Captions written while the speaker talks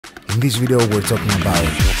In this video we're talking about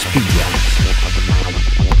speedruns.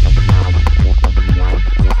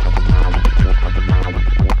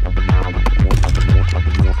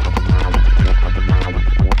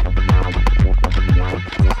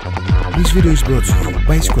 This video is brought to you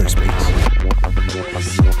by Squarespace.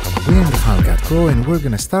 We're in the Final Cut Pro and we're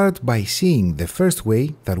gonna start by seeing the first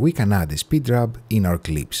way that we can add a speed rub in our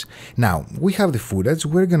clips. Now, we have the footage,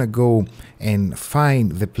 we're gonna go and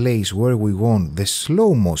find the place where we want the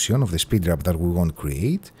slow motion of the speed rub that we want to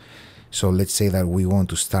create. So let's say that we want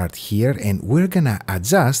to start here and we're gonna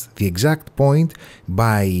adjust the exact point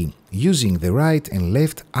by using the right and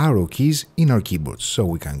left arrow keys in our keyboards. So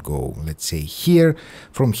we can go, let's say here,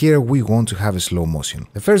 from here we want to have a slow motion.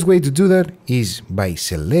 The first way to do that is by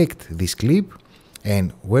select this clip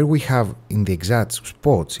and where we have in the exact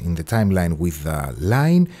spot in the timeline with the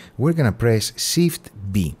line, we're gonna press Shift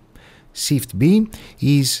B. Shift B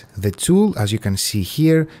is the tool, as you can see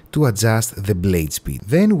here, to adjust the blade speed.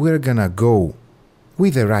 Then we're gonna go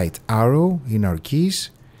with the right arrow in our keys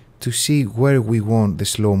to see where we want the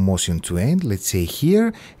slow motion to end, let's say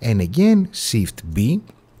here, and again Shift B,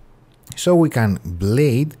 so we can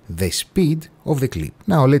blade the speed of the clip.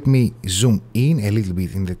 Now let me zoom in a little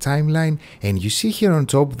bit in the timeline, and you see here on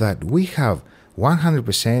top that we have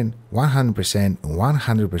 100%, 100%,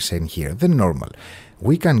 100% here, the normal.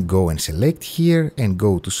 We can go and select here and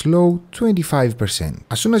go to slow 25%.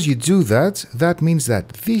 As soon as you do that, that means that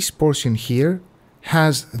this portion here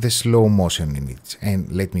has the slow motion in it.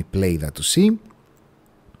 And let me play that to see.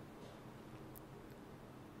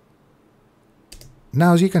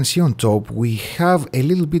 Now, as you can see on top, we have a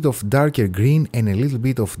little bit of darker green and a little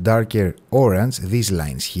bit of darker orange, these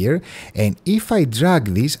lines here. And if I drag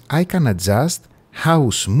this, I can adjust how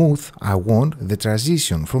smooth I want the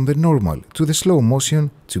transition from the normal to the slow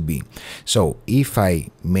motion to be. So if I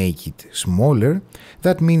make it smaller,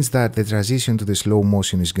 that means that the transition to the slow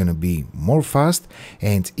motion is going to be more fast,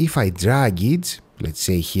 and if I drag it, let's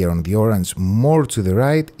say here on the orange, more to the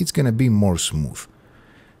right, it's going to be more smooth.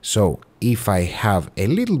 So if I have a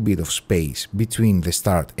little bit of space between the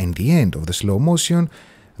start and the end of the slow motion,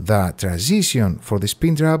 the transition for the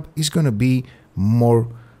speed rub is going to be more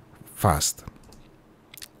fast.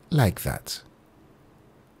 Like that.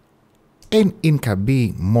 And it can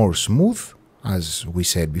be more smooth, as we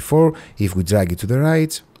said before. If we drag it to the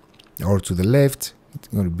right or to the left, it's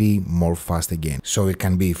going to be more fast again. So it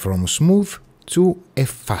can be from smooth to a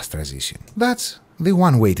fast transition. That's the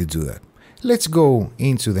one way to do that. Let's go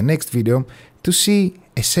into the next video to see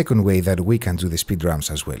a second way that we can do the speed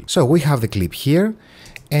rubs as well. So we have the clip here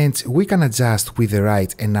and we can adjust with the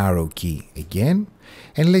right and arrow key again.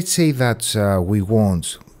 And let's say that we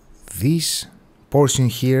want this portion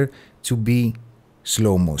here to be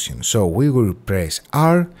slow motion. So we will press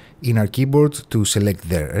R in our keyboard to select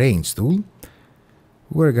the range tool.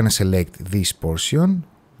 We're gonna select this portion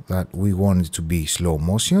that we want it to be slow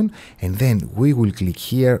motion, and then we will click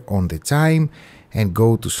here on the time and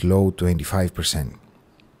go to slow 25%.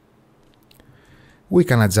 We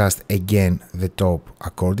can adjust again the top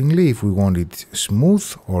accordingly if we want it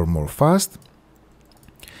smooth or more fast.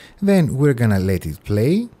 Then we're gonna let it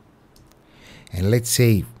play. And let's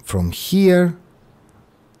say from here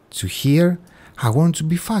to here, I want to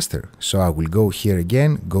be faster. So I will go here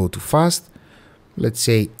again, go to fast, let's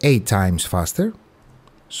say 8 times faster.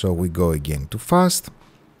 So we go again to fast.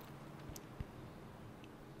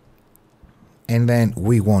 And then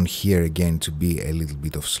we want here again to be a little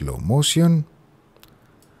bit of slow motion.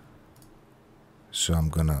 So I'm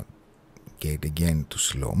gonna get again to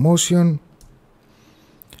slow motion.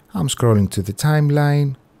 I'm scrolling to the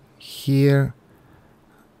timeline. Here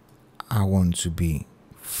I want to be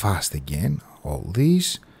fast again, all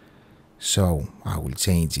these. So I will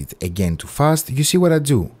change it again to fast. You see what I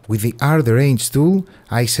do? With the R, the range tool,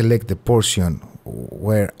 I select the portion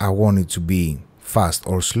where I want it to be fast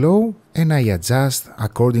or slow, and I adjust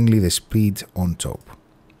accordingly the speed on top.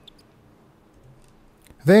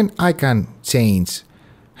 Then I can change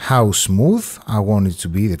how smooth I want it to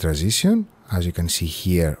be, the transition, as you can see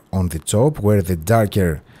here on the top where the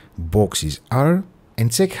darker boxes are,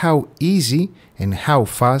 and check how easy and how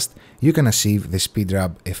fast you can achieve the speed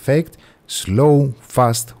rub effect, slow,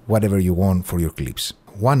 fast, whatever you want for your clips.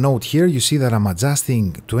 One note here, you see that I'm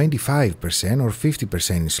adjusting 25% or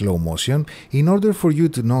 50% in slow motion. In order for you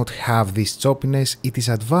to not have this choppiness, it is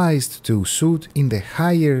advised to shoot in the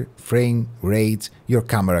higher frame rates your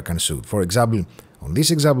camera can shoot. For example, on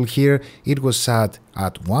this example here, it was set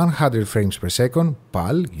at 100 frames per second,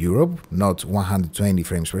 PAL, Europe, not 120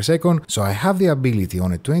 frames per second. So I have the ability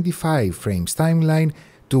on a 25 frames timeline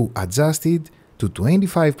to adjust it to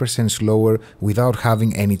 25% slower without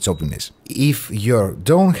having any choppiness. If you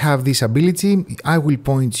don't have this ability, I will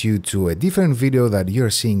point you to a different video that you're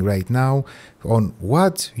seeing right now on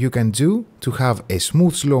what you can do to have a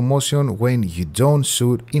smooth slow motion when you don't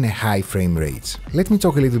shoot in a high frame rate. Let me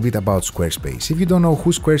talk a little bit about Squarespace. If you don't know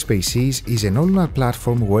who Squarespace is, it's an online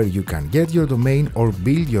platform where you can get your domain or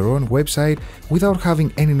build your own website without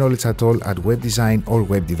having any knowledge at all at web design or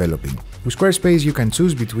web developing. With Squarespace, you can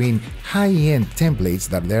choose between high-end templates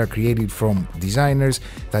that they are created from designers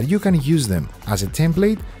that you can use them as a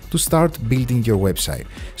template to start building your website.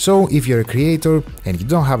 So if you're a creator and you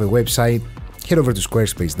don't have a website, head over to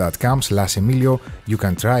squarespace.com/Emilio. You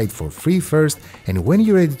can try it for free first, and when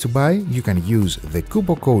you're ready to buy, you can use the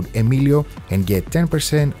coupon code Emilio and get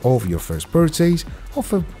 10% off your first purchase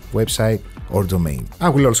of a website or domain. I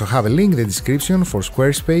will also have a link in the description for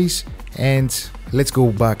Squarespace, and let's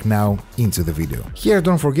go back now into the video. Here,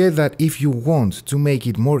 don't forget that if you want to make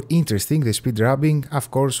it more interesting, the speed rubbing,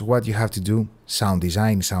 of course, what you have to do, sound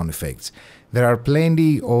design, sound effects. There are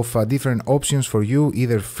plenty of different options for you,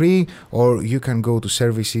 either free or you can go to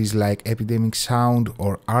services like Epidemic Sound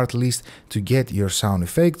or Artlist to get your sound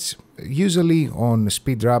effects. Usually on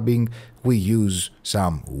speed rubbing, we use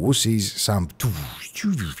some whoosies, some,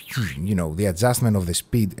 you know, the adjustment of the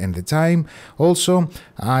speed and the time. Also,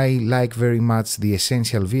 I like very much the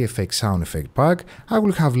Essential VFX sound effect pack. I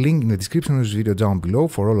will have a link in the description of this video down below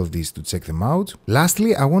for all of these to check them out.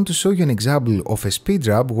 Lastly, I want to show you an example of a speed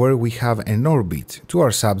rub where we have an orbit to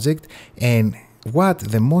our subject and what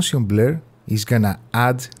the motion blur is gonna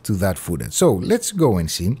add to that footage. So let's go and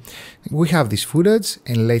see. We have this footage,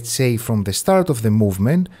 and let's say from the start of the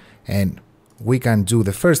movement, and we can do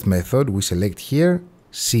the first method. We select here,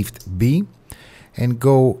 Shift B, and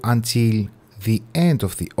go until the end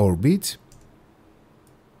of the orbit.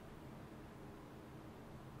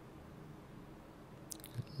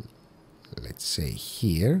 Let's say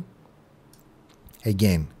here,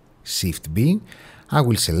 again, Shift B. I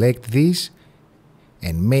will select this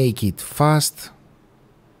and make it fast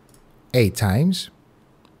 8 times,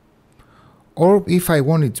 or if I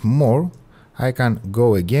want it more, I can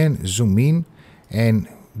go again, zoom in and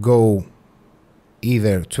go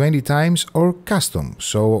either 20 times or custom.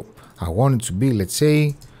 So I want it to be, let's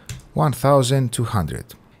say,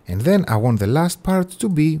 1200, and then I want the last part to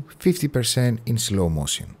be 50% in slow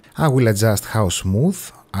motion. I will adjust how smooth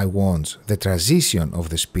I want the transition of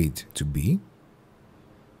the speed to be.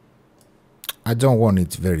 I don't want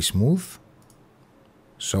it very smooth,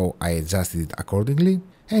 so I adjusted it accordingly,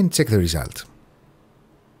 and check the result.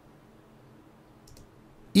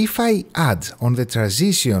 If I add on the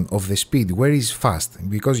transition of the speed where it's fast,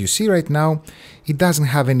 because you see right now it doesn't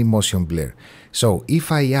have any motion blur, so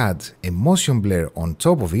if I add a motion blur on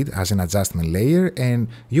top of it as an adjustment layer, and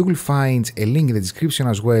you will find a link in the description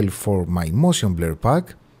as well for my motion blur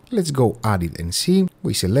pack, let's go add it and see.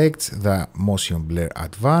 We select the motion blur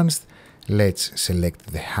advanced. Let's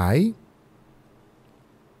select the high.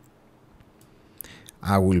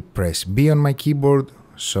 I will press B on my keyboard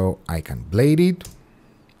so I can blade it.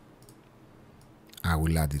 I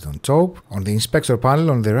will add it on top. On the inspector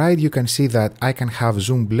panel on the right, you can see that I can have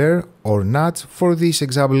zoom blur or not. For this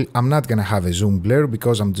example, I'm not gonna have a zoom blur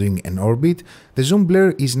because I'm doing an orbit. The zoom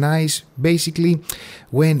blur is nice basically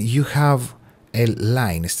when you have a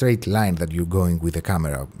line, a straight line that you're going with the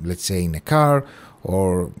camera, let's say in a car,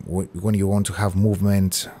 or when you want to have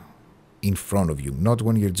movement in front of you, not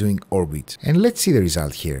when you're doing orbit. And let's see the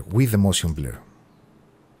result here with the motion blur.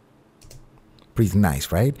 Pretty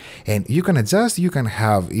nice, right? And you can adjust, you can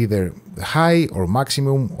have either high or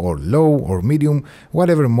maximum or low or medium,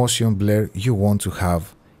 whatever motion blur you want to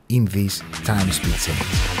have in this time speed setting.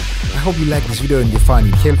 I hope you liked this video and you found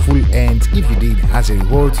it helpful, and if you did, as a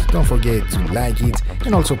reward, don't forget to like it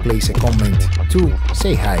and also place a comment to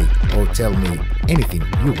say hi or tell me anything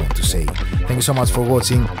you want to say. Thank you so much for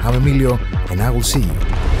watching. I'm Emilio, and I will see you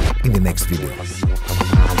in the next video.